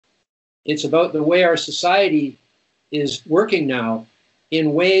It's about the way our society is working now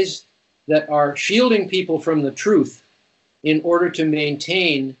in ways that are shielding people from the truth in order to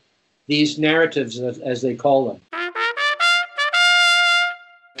maintain these narratives, as they call them.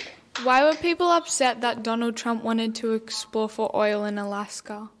 Why were people upset that Donald Trump wanted to explore for oil in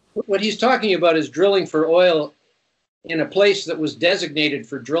Alaska? What he's talking about is drilling for oil in a place that was designated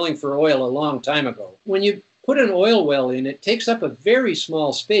for drilling for oil a long time ago. When you put an oil well in, it takes up a very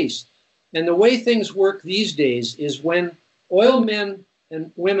small space. And the way things work these days is when oil men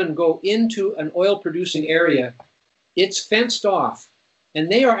and women go into an oil-producing area, it's fenced off. And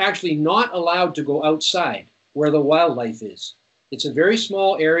they are actually not allowed to go outside where the wildlife is. It's a very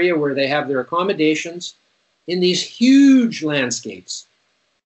small area where they have their accommodations in these huge landscapes.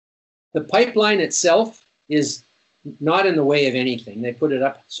 The pipeline itself is not in the way of anything. They put it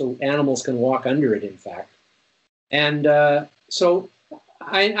up so animals can walk under it, in fact. And so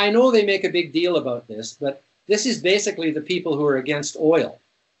I know they make a big deal about this, but this is basically the people who are against oil.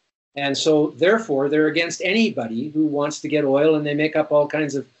 And so, therefore, they're against anybody who wants to get oil, and they make up all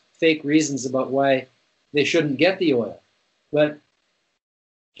kinds of fake reasons about why they shouldn't get the oil. But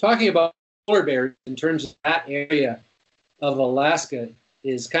talking about polar bears in terms of that area of Alaska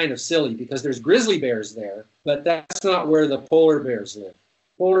is kind of silly because there's grizzly bears there, but that's not where the polar bears live.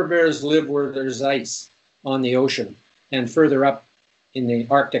 Polar bears live where there's ice on the ocean and further up in the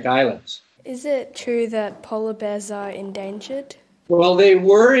Arctic islands. Is it true that polar bears are endangered? Well, they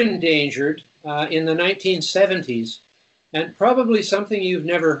were endangered in the 1970s, and probably something you've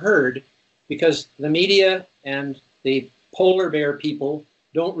never heard because the media and the polar bear people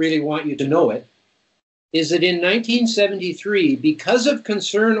don't really want you to know it, is that in 1973, because of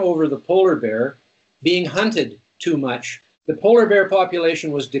concern over the polar bear being hunted too much, the polar bear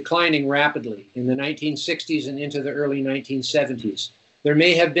population was declining rapidly in the 1960s and into the early 1970s. There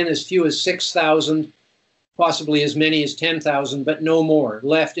may have been as few as 6,000, possibly as many as 10,000, but no more,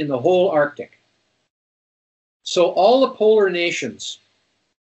 left in the whole Arctic. So all the polar nations,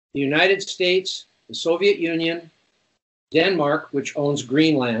 the United States, the Soviet Union, Denmark, which owns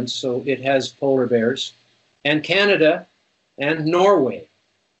Greenland, so it has polar bears, and Canada and Norway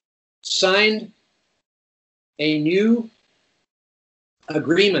signed a new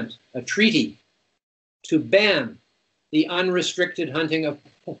agreement, a treaty, to ban the unrestricted hunting of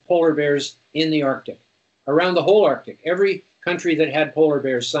polar bears in the Arctic, around the whole Arctic. Every country that had polar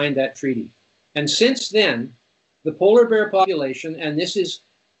bears signed that treaty. And since then, the polar bear population, and this is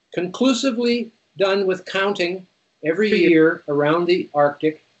conclusively done with counting every year around the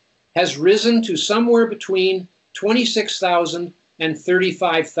Arctic, has risen to somewhere between 26,000 and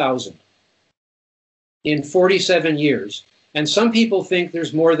 35,000 in 47 years. And some people think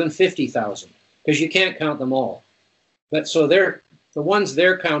there's more than 50,000 because you can't count them all. But so the ones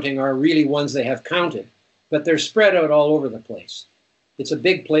they're counting are really ones they have counted, but they're spread out all over the place. It's a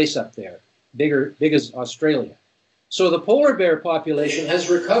big place up there, big as Australia. So the polar bear population has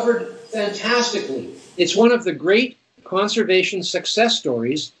recovered fantastically. It's one of the great conservation success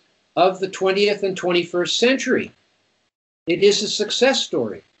stories of the 20th and 21st century. It is a success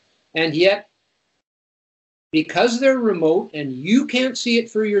story. And yet, because they're remote and you can't see it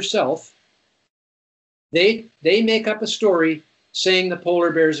for yourself, they make up a story saying the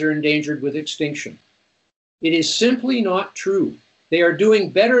polar bears are endangered with extinction. It is simply not true. They are doing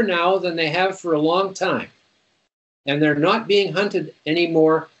better now than they have for a long time. And they're not being hunted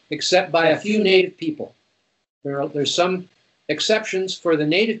anymore except by a few native people. There's some exceptions for the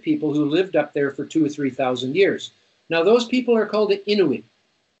native people who lived up there for 2,000 or 3,000 years. Now, those people are called the Inuit.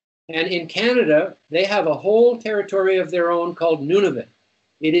 And in Canada, they have a whole territory of their own called Nunavut.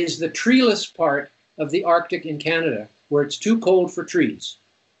 It is the treeless part of the Arctic in Canada, where it's too cold for trees,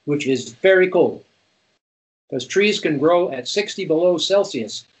 which is very cold. Because trees can grow at 60 below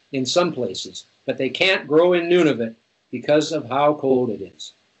Celsius in some places, but they can't grow in Nunavut because of how cold it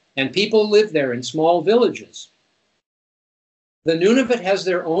is. And people live there in small villages. The Nunavut has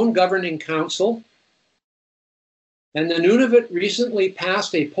their own governing council, and the Nunavut recently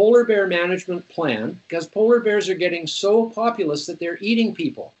passed a polar bear management plan because polar bears are getting so populous that they're eating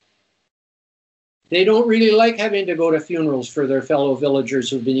people. They don't really like having to go to funerals for their fellow villagers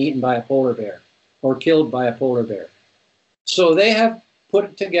who've been eaten by a polar bear or killed by a polar bear. So they have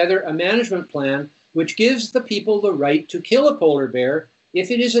put together a management plan which gives the people the right to kill a polar bear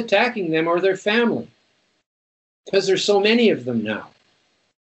if it is attacking them or their family, because there's so many of them now.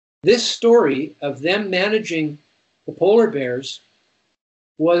 This story of them managing the polar bears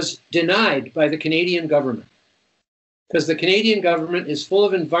was denied by the Canadian government, because the Canadian government is full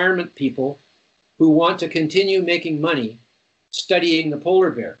of environment people who want to continue making money studying the polar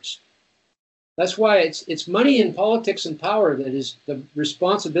bears. That's why it's money in politics and power that is the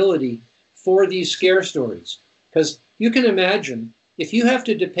responsibility for these scare stories. Because you can imagine, if you have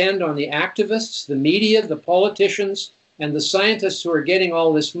to depend on the activists, the media, the politicians, and the scientists who are getting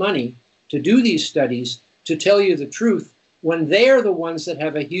all this money to do these studies to tell you the truth, when they are the ones that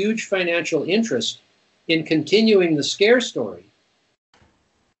have a huge financial interest in continuing the scare story,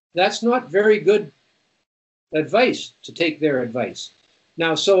 that's not very good advice to take their advice.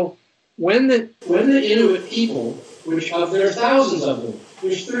 Now, so when the Inuit people, which there are thousands of them,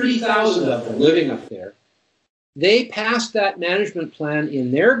 there's 30,000 of them living up there, they passed that management plan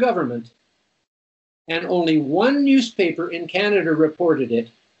in their government, and only one newspaper in Canada reported it,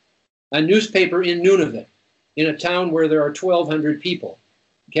 a newspaper in Nunavut, in a town where there are 1,200 people.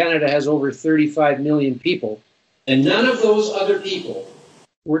 Canada has over 35 million people, and none of those other people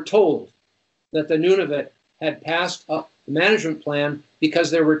were told that the Nunavut had passed up the management plan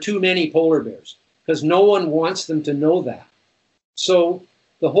because there were too many polar bears, because no one wants them to know that. So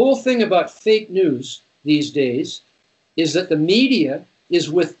the whole thing about fake news these days is that the media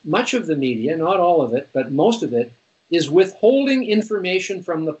is much of the media, not all of it, but most of it, is withholding information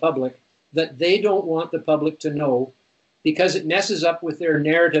from the public that they don't want the public to know because it messes up with their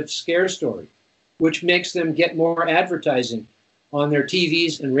narrative scare story, which makes them get more advertising on their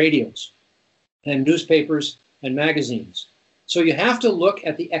TVs and radios and newspapers and magazines. So you have to look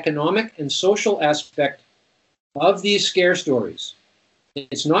at the economic and social aspect of these scare stories.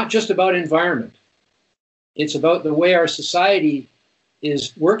 It's not just about environment. It's about the way our society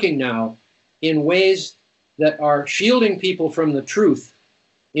is working now in ways that are shielding people from the truth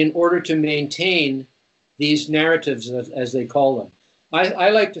in order to maintain these narratives, as they call them.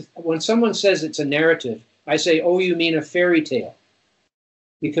 I like to, when someone says it's a narrative, I say, oh, you mean a fairy tale?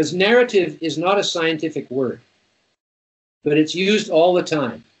 Because narrative is not a scientific word, but it's used all the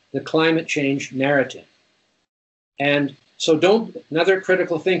time, the climate change narrative. And so another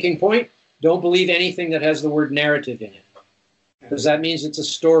critical thinking point, don't believe anything that has the word narrative in it, because that means it's a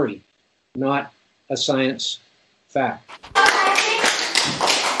story, not a science fact.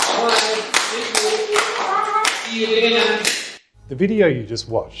 The video you just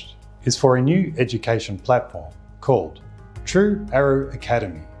watched is for a new education platform called True Arrow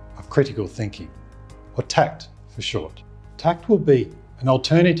Academy of Critical Thinking, or TACT for short. TACT will be an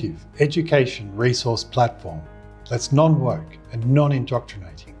alternative education resource platform that's non-woke and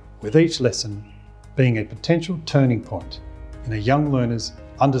non-indoctrinating, with each lesson being a potential turning point in a young learner's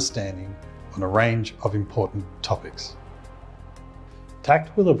understanding on a range of important topics.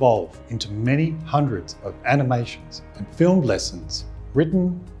 TACT will evolve into many hundreds of animations and filmed lessons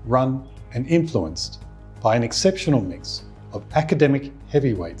written, run and influenced by an exceptional mix of academic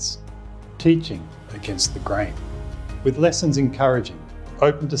heavyweights teaching against the grain, with lessons encouraging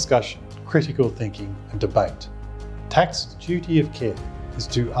open discussion, critical thinking and debate. TACT's duty of care is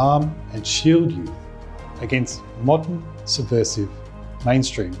to arm and shield youth against modern, subversive,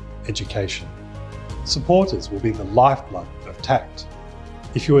 mainstream education. Supporters will be the lifeblood of TACT.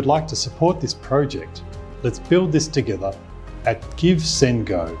 If you would like to support this project, let's build this together at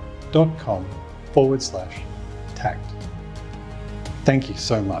givesendgo.com/TACT. Thank you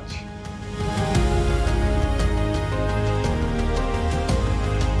so much.